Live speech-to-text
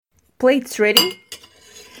Plates ready?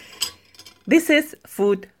 This is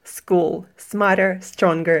Food School, Smarter,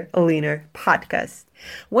 Stronger, Leaner podcast.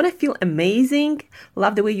 Want to feel amazing?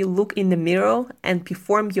 Love the way you look in the mirror and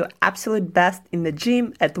perform your absolute best in the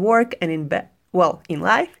gym, at work, and in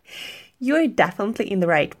life? You're definitely in the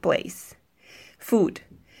right place. Food.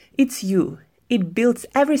 It's you. It builds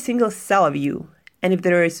every single cell of you. And if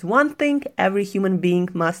there is one thing every human being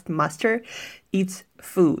must master, it's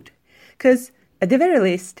food. Because at the very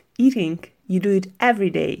least, eating, you do it every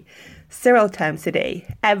day, several times a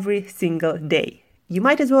day, every single day. You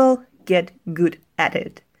might as well get good at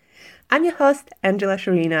it. I'm your host, Angela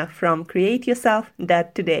Sharina from Create Yourself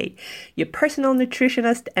That Today, your personal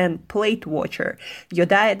nutritionist and plate watcher, your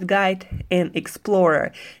diet guide and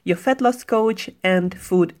explorer, your fat loss coach and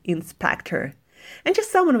food inspector. And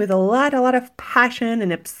just someone with a lot of passion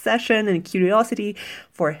and obsession and curiosity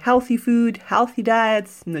for healthy food, healthy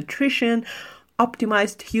diets, nutrition,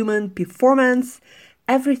 optimized human performance,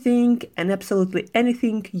 everything and absolutely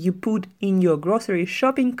anything you put in your grocery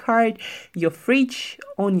shopping cart, your fridge,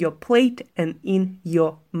 on your plate, and in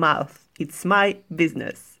your mouth. It's my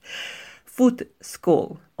business. Food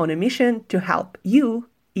School, on a mission to help you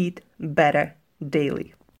eat better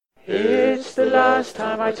daily. It's the last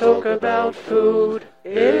time I talk about food.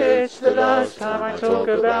 It's the last time I talk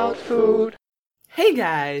about food. Hey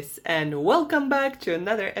guys, and welcome back to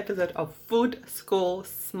another episode of Food School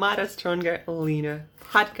Smarter, Stronger, Leaner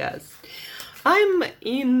podcast. I'm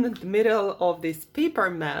in the middle of this paper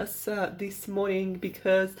mess this morning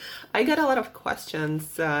because I got a lot of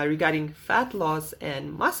questions regarding fat loss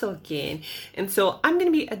and muscle gain. And so I'm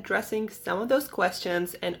going to be addressing some of those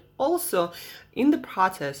questions and also in the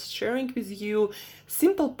process sharing with you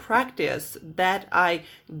simple practice that I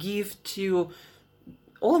give to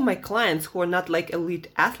all of my clients who are not like elite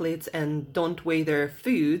athletes and don't weigh their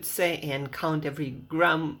foods and count every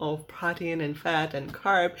gram of protein and fat and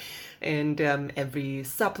carb and every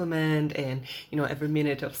supplement and every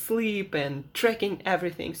minute of sleep and tracking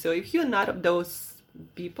everything. So if you're not of those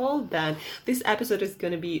people, then this episode is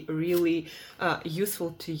going to be really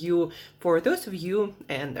useful to you. For those of you,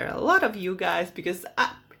 and there are a lot of you guys, because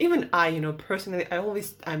even I, personally,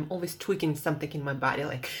 I'm always tweaking something in my body.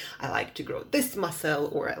 Like I like to grow this muscle,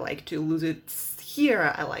 or I like to lose it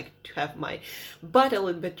here. I like to have my butt a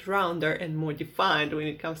little bit rounder and more defined when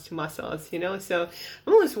it comes to muscles, So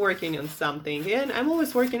I'm always working on something, and I'm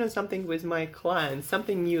always working on something with my clients,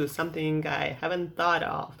 something new, something I haven't thought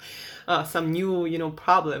of, some new,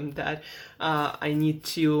 problem that I need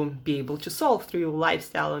to be able to solve through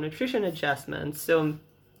lifestyle and nutrition adjustments. So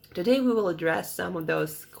today we will address some of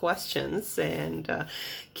those questions and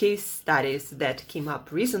case studies that came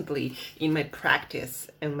up recently in my practice,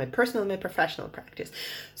 and my personal and my professional practice.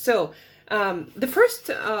 So the first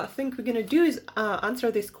thing we're going to do is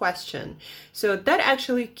answer this question. So that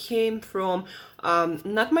actually came from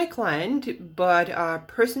not my client, but a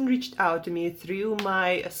person reached out to me through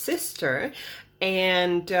my sister.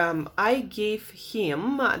 And I gave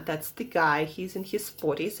him, that's the guy, he's in his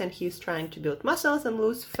 40s and he's trying to build muscles and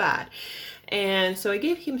lose fat. And so I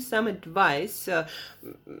gave him some advice,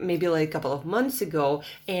 maybe like a couple of months ago,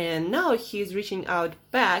 and now he's reaching out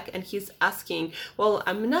back and he's asking, well,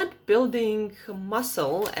 I'm not building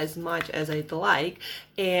muscle as much as I'd like,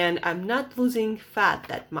 and I'm not losing fat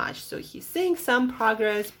that much. So he's seeing some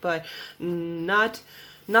progress, but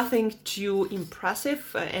nothing too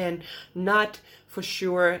impressive and not for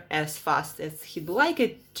sure as fast as he'd like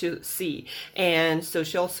it to see. And so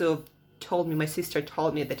she also my sister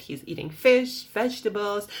told me that he's eating fish,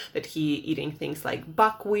 vegetables, that he's eating things like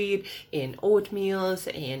buckwheat and oatmeals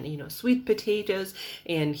and, sweet potatoes,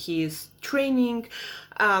 and he's training.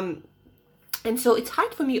 And so it's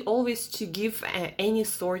hard for me always to give any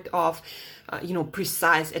sort of,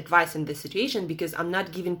 precise advice in this situation, because I'm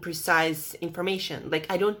not giving precise information. Like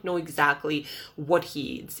I don't know exactly what he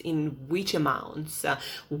eats, in which amounts,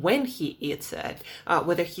 when he eats it,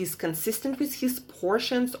 whether he's consistent with his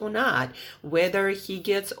portions or not, whether he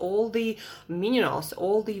gets all the minerals,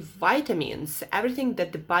 all the vitamins, everything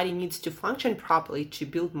that the body needs to function properly, to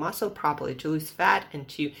build muscle properly, to lose fat, and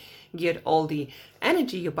to get all the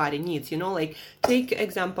energy your body needs. Take for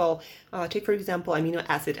example amino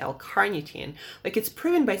acid L-carnitine. Like it's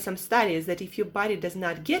proven by some studies that if your body does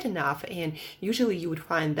not get enough, and usually you would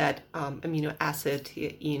find that amino acid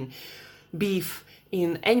in beef,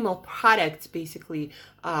 in animal products basically,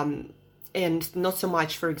 and not so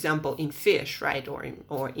much, for example, in fish, right,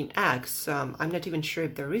 or in eggs. I'm not even sure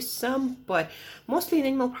if there is some, but mostly in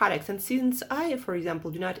animal products. And since I, for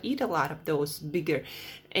example, do not eat a lot of those bigger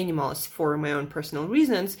animals for my own personal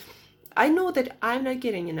reasons, I know that I'm not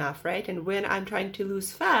getting enough, right? And when I'm trying to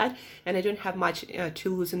lose fat and I don't have much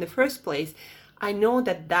to lose in the first place, I know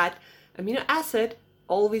that that amino acid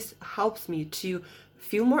always helps me to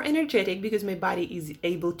feel more energetic because my body is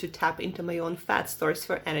able to tap into my own fat stores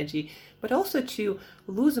for energy, but also to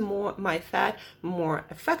lose more my fat more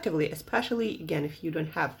effectively, especially again if you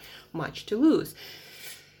don't have much to lose.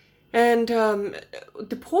 And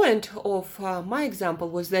the point of my example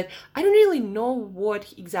was that I don't really know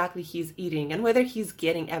what exactly he's eating and whether he's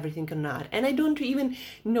getting everything or not. And I don't even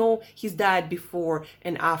know his diet before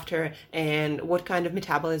and after and what kind of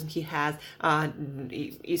metabolism he has.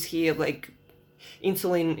 Is he like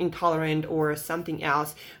insulin intolerant or something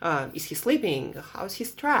else? Is he sleeping? How's his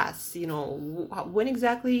stress? When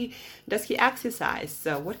exactly does he exercise?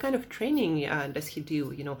 What kind of training does he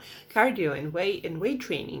do? Cardio and weight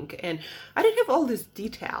training. And I don't have all these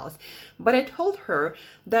details, but I told her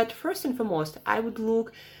that first and foremost, I would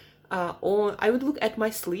look at my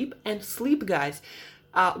sleep. And sleep, guys,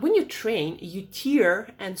 when you train, you tear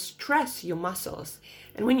and stress your muscles.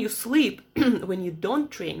 And when you sleep, when you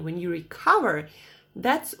don't train, when you recover,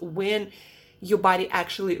 that's when your body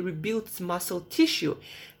actually rebuilds muscle tissue.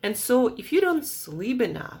 And so if you don't sleep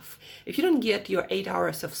enough, if you don't get your 8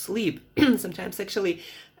 hours of sleep, sometimes actually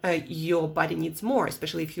your body needs more,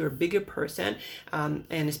 especially if you're a bigger person, and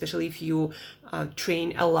especially if you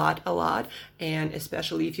train a lot, and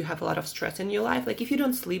especially if you have a lot of stress in your life. Like if you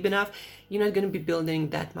don't sleep enough, you're not going to be building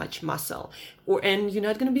that much muscle, and you're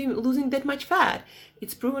not going to be losing that much fat.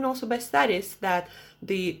 It's proven also by studies that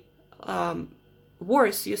the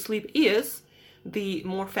worse your sleep is, the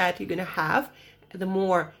more fat you're going to have, the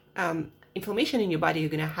more inflammation in your body you're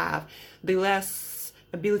going to have, the less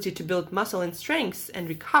ability to build muscle and strength and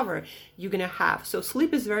recover you're going to have. So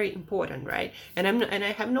sleep is very important, right? And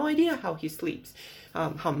I have no idea how he sleeps,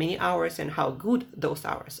 how many hours and how good those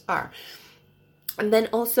hours are. And then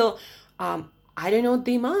also, I don't know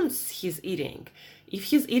the amounts he's eating. If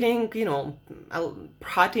he's eating,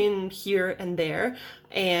 protein here and there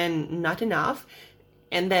and not enough,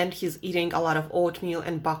 and then he's eating a lot of oatmeal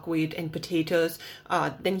and buckwheat and potatoes,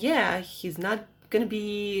 then yeah, he's not going to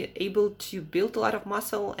be able to build a lot of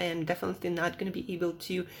muscle and definitely not going to be able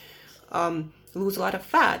to lose a lot of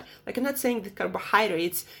fat. Like, I'm not saying that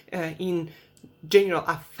carbohydrates in general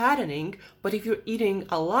are fattening, but if you're eating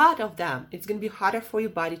a lot of them, it's going to be harder for your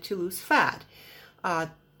body to lose fat.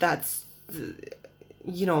 That's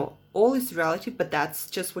all is relative, but that's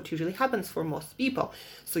just what usually happens for most people.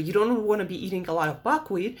 So you don't want to be eating a lot of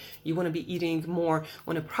buckwheat. You want to be eating more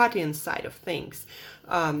on a protein side of things.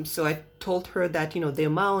 So I told her that, the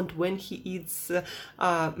amount when he eats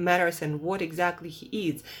matters and what exactly he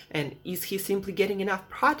eats. And is he simply getting enough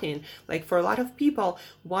protein? Like for a lot of people,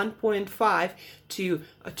 1.5 to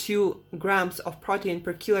 2 grams of protein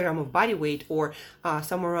per kilogram of body weight, or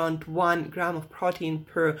somewhere around 1 gram of protein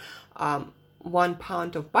per 1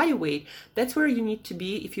 pound of body weight, that's where you need to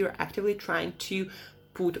be if you're actively trying to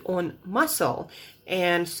put on muscle.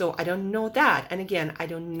 And so I don't know that. And again, I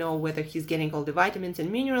don't know whether he's getting all the vitamins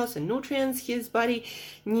and minerals and nutrients his body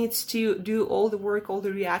needs to do all the work, all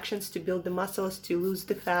the reactions to build the muscles, to lose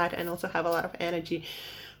the fat, and also have a lot of energy.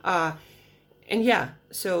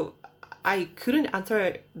 So I couldn't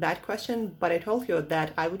answer that question, but I told you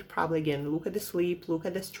that I would probably, again, look at the sleep, look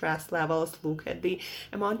at the stress levels, look at the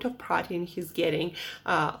amount of protein he's getting,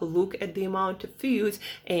 look at the amount of foods,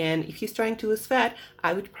 and if he's trying to lose fat,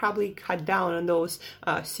 I would probably cut down on those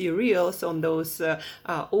cereals, on those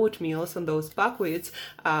oatmeals, on those buckwheats,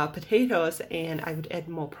 potatoes, and I would add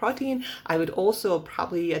more protein. I would also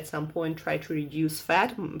probably at some point try to reduce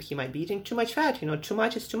fat. He might be eating too much fat, too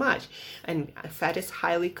much is too much, and fat is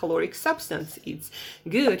highly caloric substance. It's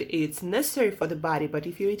good, it's necessary for the body, but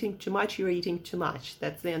if you're eating too much, you're eating too much.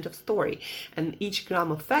 That's the end of story. And each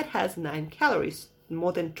gram of fat has 9 calories,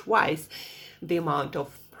 more than twice the amount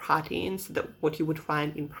of proteins, what you would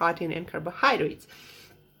find in protein and carbohydrates.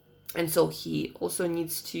 And so he also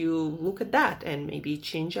needs to look at that and maybe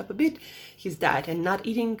change up a bit his diet and not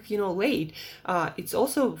eating, late. It's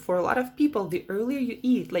also for a lot of people, the earlier you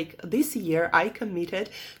eat, like this year, I committed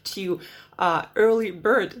to early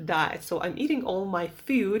bird diet. So I'm eating all my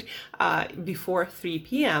food before 3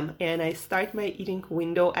 p.m. and I start my eating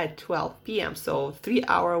window at 12 p.m. So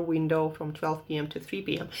 3-hour window from 12 p.m. to 3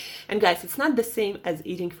 p.m. And guys, it's not the same as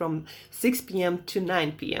eating from 6 p.m. to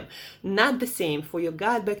 9 p.m. Not the same for your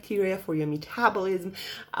gut bacteria, for your metabolism.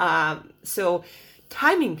 So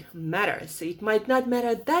timing matters. It might not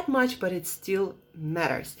matter that much, but it still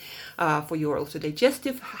matters for your also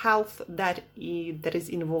digestive health that is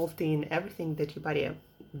involved in everything that your body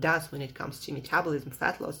does when it comes to metabolism,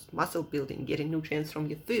 fat loss, muscle building, getting nutrients from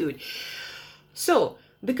your food. So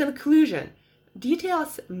the conclusion,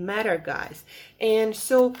 details matter, guys. And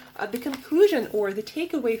so the conclusion or the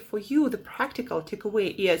takeaway for you, the practical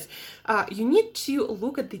takeaway is you need to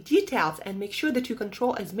look at the details and make sure that you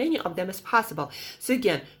control as many of them as possible. So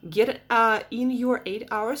again, get in your 8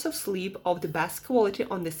 hours of sleep of the best quality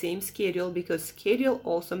on the same schedule, because schedule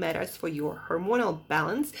also matters for your hormonal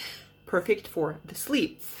balance, perfect for the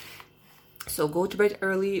sleep. So go to bed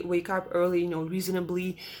early, wake up early,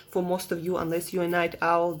 reasonably for most of you, unless you're a night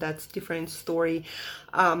owl, that's a different story.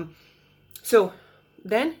 So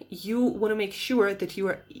then you want to make sure that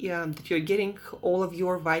you're getting all of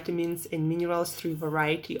your vitamins and minerals through a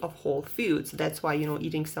variety of whole foods. That's why,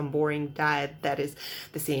 eating some boring diet that is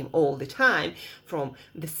the same all the time from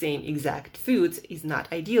the same exact foods is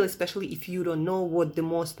not ideal, especially if you don't know what the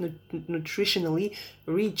most nutritionally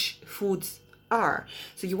rich foods are.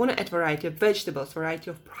 So you want to add variety of vegetables, variety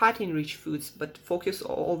of protein-rich foods, but focus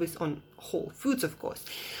always on whole foods, of course,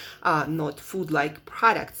 not food-like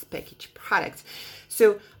products, packaged products.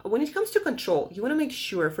 So when it comes to control, you want to make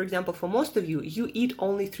sure, for example, for most of you, you eat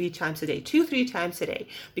only 3 times a day, 2-3 times a day,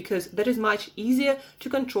 because that is much easier to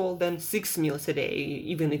control than 6 meals a day,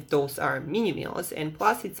 even if those are mini meals. And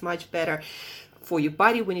plus, it's much better for your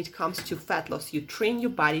body when it comes to fat loss. You train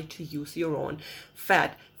your body to use your own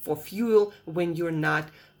fat for fuel when you're not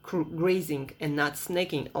grazing and not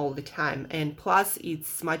snacking all the time. And plus,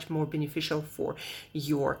 it's much more beneficial for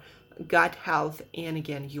your gut health and,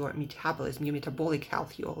 again, your metabolism, your metabolic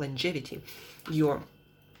health, your longevity, your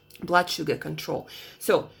blood sugar control.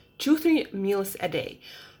 So 2-3 meals a day,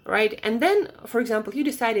 right? And then, for example, you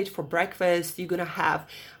decided for breakfast you're gonna have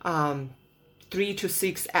 3 to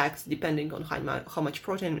 6 eggs, depending on how much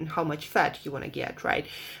protein and how much fat you want to get, right?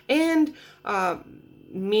 And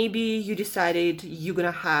maybe you decided you're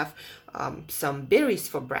gonna have some berries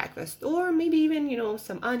for breakfast, or maybe even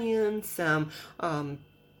some onions, some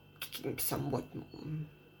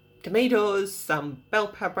tomatoes, some bell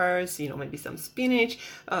peppers, maybe some spinach,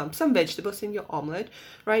 some vegetables in your omelet,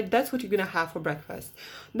 right? That's what you're gonna have for breakfast.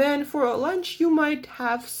 Then for lunch, you might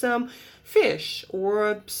have some fish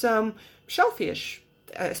or some shellfish,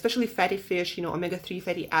 especially fatty fish, omega-3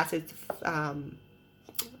 fatty acids.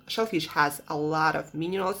 Shellfish has a lot of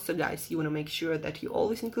minerals, so guys, you want to make sure that you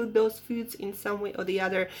always include those foods in some way or the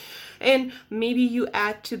other. And maybe you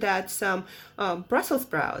add to that some Brussels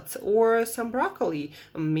sprouts or some broccoli.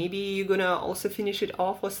 Maybe you're gonna also finish it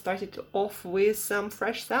off or start it off with some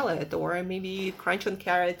fresh salad, or maybe crunch on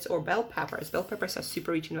carrots or bell peppers. Bell peppers are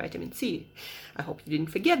super rich in vitamin C. I hope you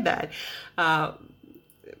didn't forget that.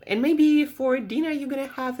 And maybe for dinner, you're going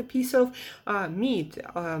to have a piece of meat,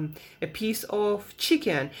 a piece of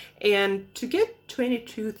chicken. And to get 20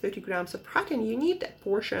 to 30 grams of protein, you need a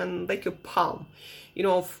portion like a palm.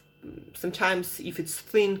 Sometimes if it's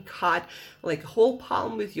thin cut, like a whole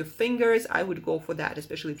palm with your fingers, I would go for that,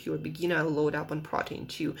 especially if you're a beginner, load up on protein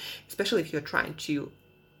too, especially if you're trying to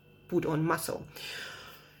put on muscle.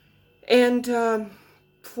 And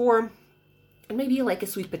for maybe like a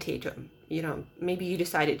sweet potato, maybe you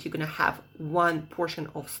decided you're going to have 1 portion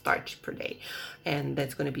of starch per day, and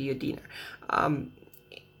that's going to be your dinner.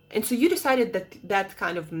 And so you decided that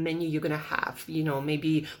kind of menu you're going to have,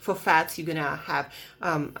 maybe for fats, you're going to have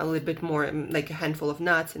a little bit more, like a handful of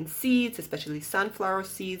nuts and seeds, especially sunflower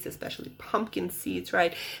seeds, especially pumpkin seeds,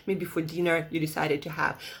 right? Maybe for dinner, you decided to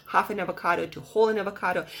have half an avocado to whole an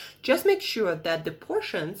avocado. Just make sure that the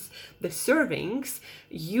portions, the servings,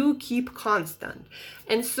 you keep constant.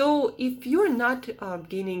 And so if you're not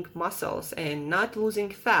gaining muscles and not losing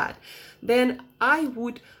fat, then I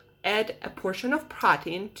would add a portion of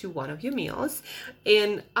protein to one of your meals,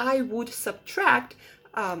 and I would subtract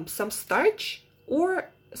some starch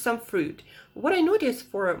or some fruit. What I noticed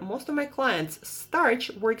for most of my clients,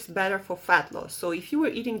 starch works better for fat loss. So if you were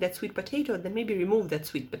eating that sweet potato, then maybe remove that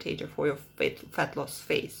sweet potato for your fat loss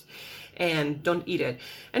phase and don't eat it.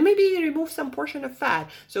 And maybe remove some portion of fat.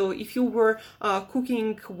 So if you were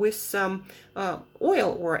cooking with some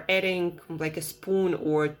oil, or adding like a spoon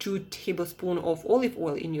or 2 tablespoons of olive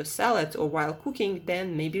oil in your salads or while cooking,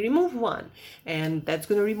 then maybe remove 1. And that's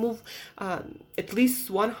going to remove at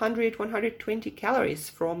least 100-120 calories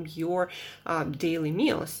from your daily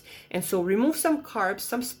meals. And so remove some carbs,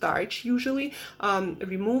 some starch usually,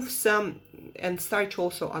 remove some, and starch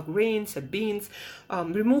also are grains, are beans,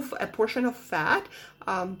 remove a portion of fat,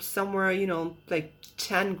 somewhere, like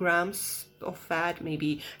 10 grams of fat,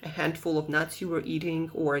 maybe a handful of nuts you were eating,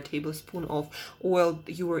 or a tablespoon of oil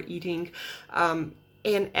you were eating,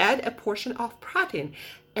 and add a portion of protein.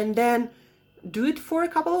 And then do it for a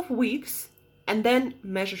couple of weeks, and then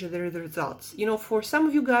measure the results. For some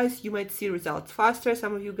of you guys, you might see results faster.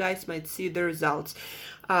 Some of you guys might see the results.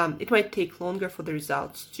 It might take longer for the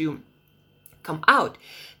results to come out.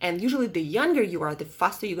 And usually the younger you are, the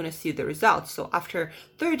faster you're going to see the results. So after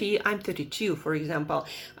 30, I'm 32, for example,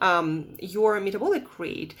 your metabolic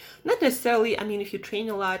rate, not necessarily, if you train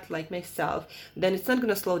a lot like myself, then it's not going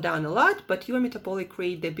to slow down a lot, but your metabolic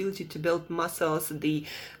rate, the ability to build muscles,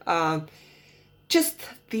 just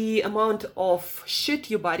the amount of shit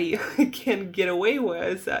your body can get away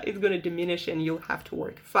with, is going to diminish, and you'll have to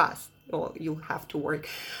work fast, or you'll have to work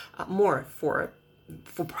more for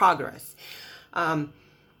progress.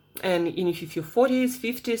 And if you're 40s,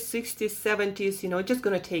 50s, 60s, 70s, it's just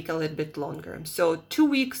going to take a little bit longer. So 2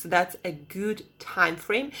 weeks, that's a good time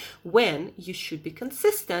frame when you should be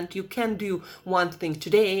consistent. You can do one thing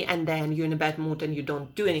today and then you're in a bad mood and you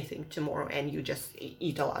don't do anything tomorrow and you just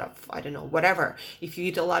eat a lot of, whatever. If you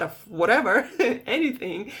eat a lot of whatever,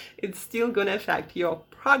 anything, it's still going to affect your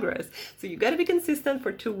progress. So you got to be consistent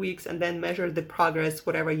for 2 weeks and then measure the progress,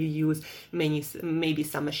 whatever you use, maybe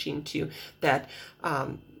some machine too that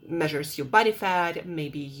measures your body fat.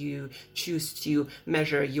 Maybe you choose to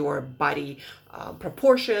measure your body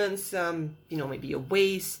proportions, maybe your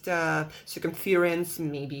waist circumference,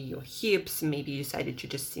 maybe your hips. Maybe you decided to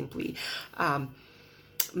just simply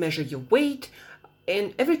measure your weight.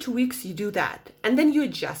 And every 2 weeks you do that, and then you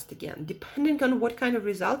adjust again depending on what kind of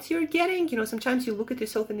results you're getting. Sometimes you look at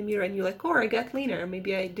yourself in the mirror and you're like, oh, I got leaner.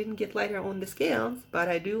 Maybe I didn't get lighter on the scales, but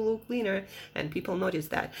I do look leaner, and people notice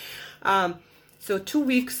that. So 2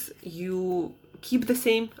 weeks, you keep the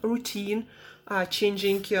same routine,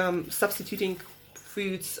 changing, substituting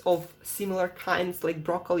foods of similar kinds, like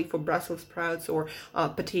broccoli for Brussels sprouts, or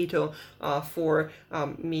potato for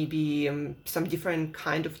maybe some different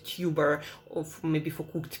kind of tuber, or maybe for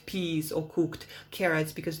cooked peas or cooked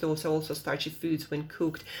carrots, because those are also starchy foods when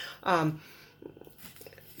cooked.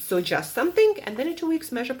 So adjust something, and then in 2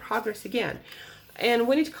 weeks measure progress again. And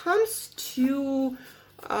when it comes to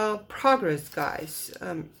progress, guys,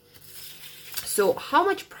 so how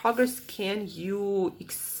much progress can you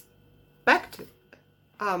expect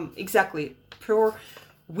exactly per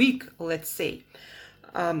week, let's say?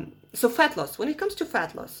 So fat loss, when it comes to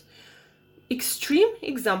fat loss, extreme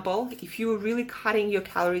example, if you're really cutting your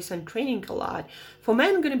calories and training a lot, for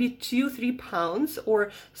men going to be 2-3 pounds,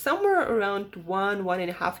 or somewhere around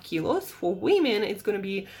 1.5 kilos. For women, it's going to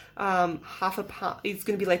be half a pound. It's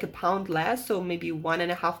going to be like a pound less, so maybe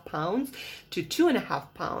 1.5 pounds to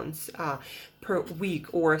 2.5 pounds per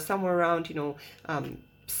week, or somewhere around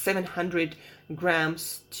 700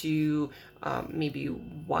 grams to maybe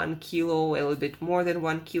 1 kilo, a little bit more than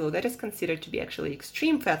 1 kilo. That is considered to be actually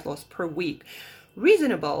extreme fat loss per week.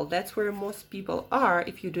 Reasonable, that's where most people are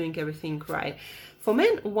if you're doing everything right. For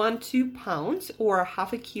men, 1-2 pounds, or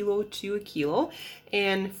half a kilo to a kilo.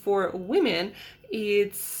 And for women,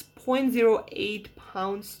 it's 0.08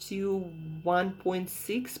 pounds to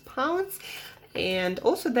 1.6 pounds. And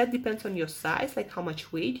also that depends on your size, like how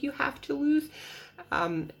much weight you have to lose.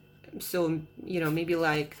 So, maybe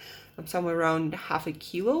like somewhere around half a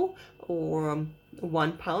kilo or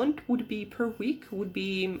 1 pound would be per week, would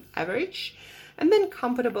be average. And then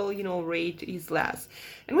comfortable, rate is less.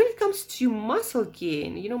 And when it comes to muscle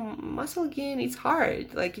gain, muscle gain is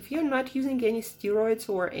hard. Like if you're not using any steroids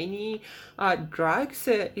or any drugs,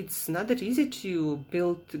 it's not that easy to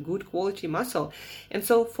build good quality muscle. And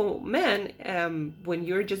so for men, when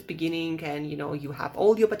you're just beginning and, you have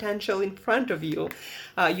all your potential in front of you,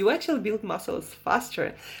 you actually build muscles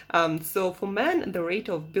faster. So for men, the rate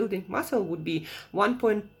of building muscle would be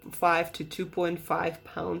 1.5 to 2.5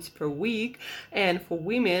 pounds per week. And for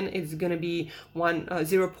women, it's going to be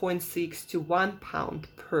 0.6 to 1 pound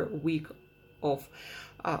per week of,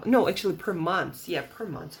 per month. Yeah, per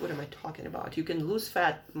month. What am I talking about? You can lose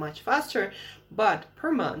fat much faster, but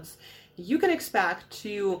per month, you can expect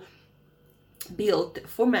to build,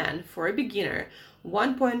 for men, for a beginner,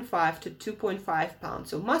 1.5 to 2.5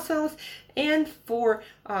 pounds of muscles, and for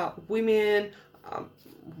women,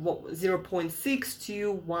 0.6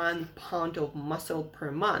 to 1 pound of muscle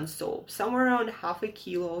per month. So somewhere around half a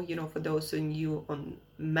kilo, for those who are new on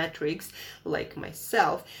metrics like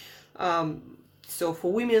myself. So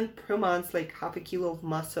for women per month, like half a kilo of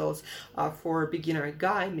muscles. For a beginner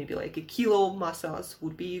guy, maybe like a kilo of muscles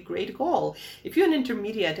would be a great goal. If you're an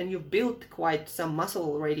intermediate and you've built quite some muscle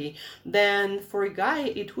already, then for a guy,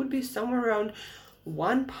 it would be somewhere around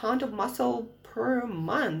 1 pound of muscle per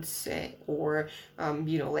month, or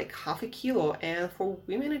like half a kilo. And for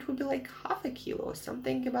women, it would be like half a kilo,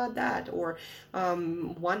 something about that, or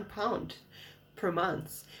 1 pound per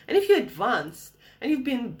month. And if you advanced and you've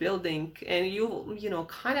been building and you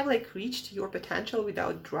kind of like reached your potential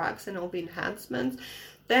without drugs and all the enhancements,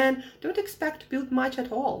 then don't expect to build much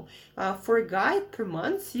at all. For a guy per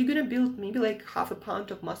month, you're gonna build maybe like half a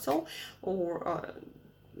pound of muscle, or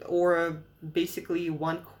basically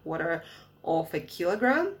 1/4 of a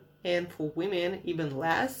kilogram. And for women, even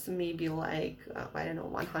less, maybe like,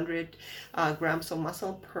 100 grams of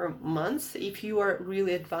muscle per month if you are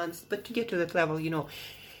really advanced. But to get to that level, you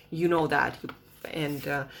know that.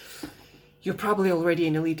 And you're probably already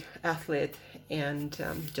an elite athlete and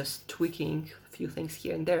just tweaking a few things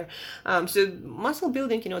here and there. So muscle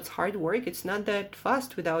building, it's hard work. It's not that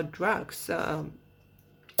fast without drugs.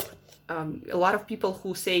 A lot of people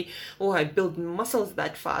who say, oh, I build muscles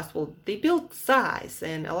that fast, well, they build size,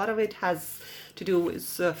 and a lot of it has to do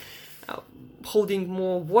with holding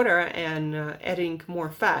more water and adding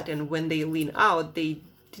more fat, and when they lean out, they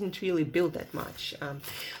didn't really build that much.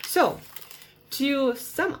 So to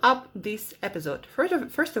sum up this episode,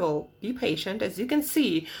 first of all, be patient. As you can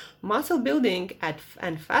see, muscle building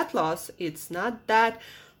and fat loss, it's not that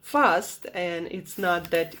fast and it's not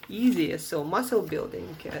that easy. So muscle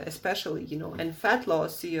building especially, and fat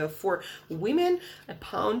loss, for women, a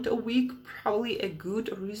pound a week, probably a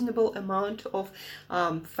good reasonable amount of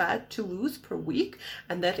fat to lose per week.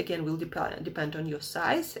 And that again will depend on your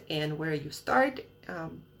size and where you start,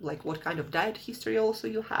 like what kind of diet history also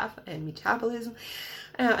you have and metabolism.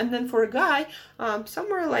 And then for a guy,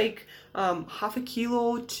 somewhere like half a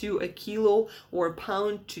kilo to a kilo, or a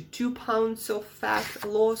pound to 2 pounds of fat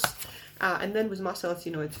loss. And then with muscles,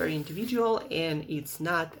 it's very individual and it's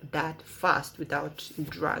not that fast without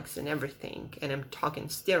drugs and everything. And I'm talking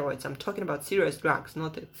steroids. I'm talking about serious drugs,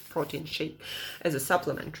 not a protein shake as a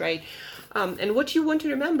supplement, right? And what you want to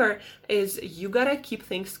remember is you gotta keep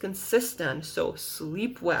things consistent. So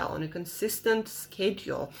sleep well on a consistent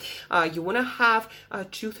schedule. You wanna have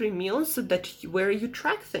 2-3 meals where you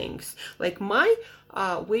track things. Like my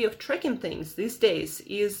way of tracking things these days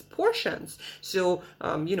is portions. So,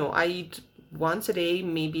 I eat once a day,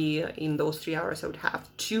 maybe in those 3 hours I would have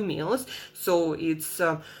 2 meals. So it's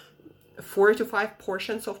 4 to 5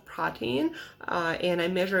 portions of protein, and I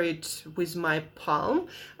measure it with my palm,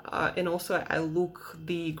 and also I look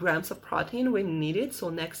the grams of protein when needed, so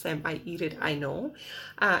next time I eat it I know.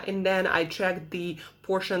 And then I track the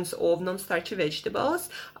portions of non-starchy vegetables.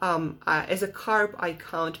 As a carb, I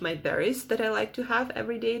count my berries that I like to have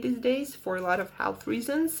every day these days for a lot of health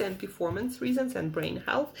reasons and performance reasons and brain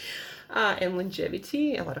health and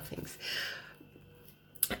longevity, a lot of things.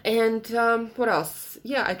 And what else?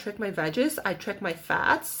 Yeah, I track my veggies, I track my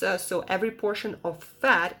fats. So every portion of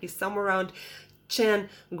fat is somewhere around 10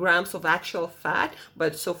 grams of actual fat.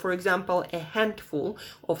 But so for example, a handful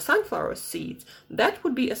of sunflower seeds, that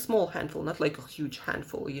would be a small handful, not like a huge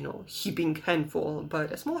handful, heaping handful,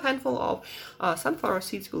 but a small handful of sunflower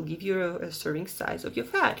seeds will give you a serving size of your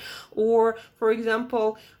fat. Or for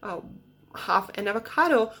example, half an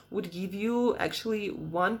avocado would give you actually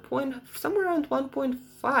somewhere around 1.5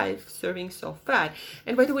 servings of fat.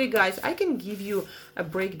 And by the way, guys, I can give you a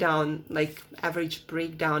breakdown, like average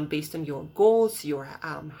breakdown based on your goals, your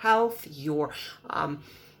health, your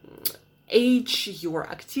age, your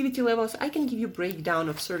activity levels. I can give you breakdown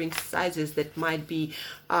of serving sizes that might be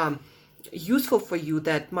useful for you,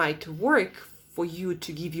 that might work for you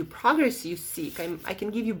to give you progress you seek. I can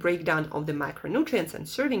give you breakdown of the macronutrients and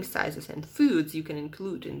serving sizes and foods you can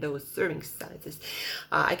include in those serving sizes.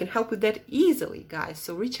 I can help with that easily, guys,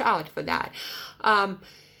 so reach out for that.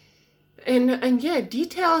 And yeah,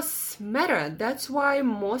 details matter. That's why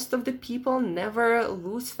most of the people never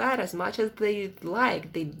lose fat as much as they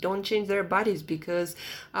like. They don't change their bodies because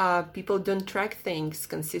people don't track things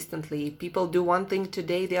consistently. People do one thing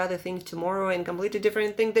today, the other thing tomorrow, and completely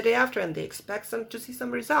different thing the day after, and they expect to see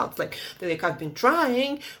some results. Like, they're like, I've been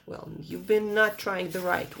trying. Well, you've been not trying the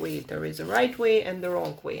right way. There is a right way and the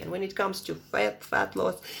wrong way. And when it comes to fat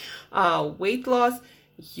loss, weight loss,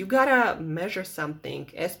 you gotta measure something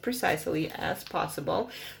as precisely as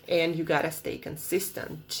possible, and you gotta stay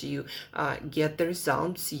consistent to get the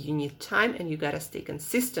results. You need time, and you gotta stay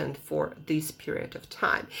consistent for this period of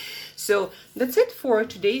time. So that's it for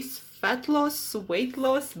today's fat loss, weight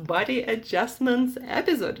loss, body adjustments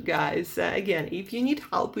episode, guys. Again, if you need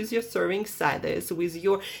help with your serving sizes, with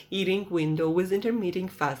your eating window, with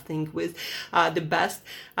intermittent fasting, with the best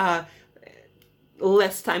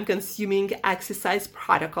less time consuming exercise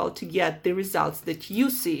protocol to get the results that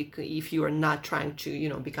you seek, if you are not trying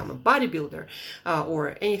to become a bodybuilder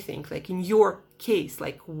or anything, like in your case,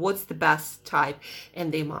 like what's the best type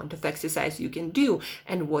and the amount of exercise you can do,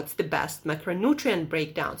 and what's the best macronutrient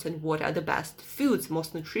breakdowns, and what are the best foods,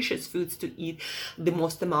 most nutritious foods to eat, the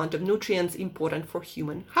most amount of nutrients important for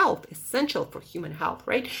human health, essential for human health,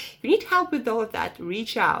 right? If you need help with all of that,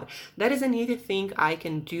 reach out. That is an easy thing I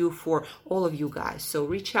can do for all of you guys. So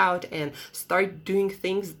reach out and start doing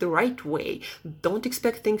things the right way. Don't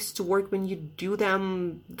expect things to work when you do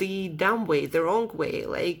them the dumb way, the wrong way.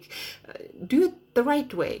 Like, do it the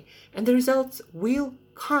right way, and the results will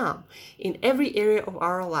come in every area of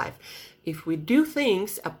our life. If we do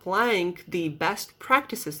things applying the best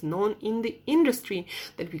practices known in the industry,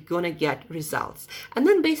 that we're gonna get results. And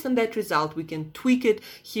then based on that result, we can tweak it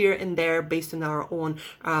here and there based on our own,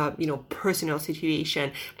 personal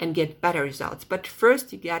situation and get better results. But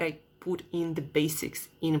first, you gotta put in the basics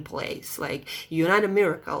in place. Like, you're not a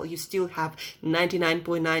miracle. You still have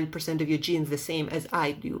 99.9% of your genes the same as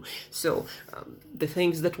I do. So the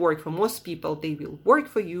things that work for most people, they will work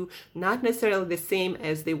for you, not necessarily the same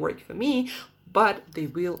as they work for me, but they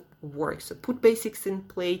will work. So put basics in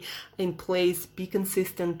place, be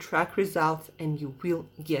consistent, track results, and you will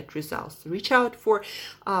get results. Reach out for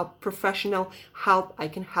professional help. I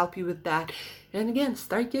can help you with that. And again,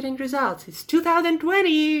 start getting results. It's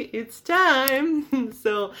 2020, it's time.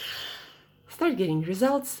 So start getting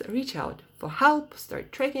results, reach out for help,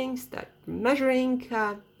 start tracking, start measuring.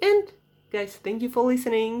 And guys, thank you for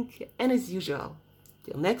listening. And as usual,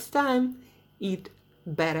 till next time, eat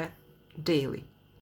better daily.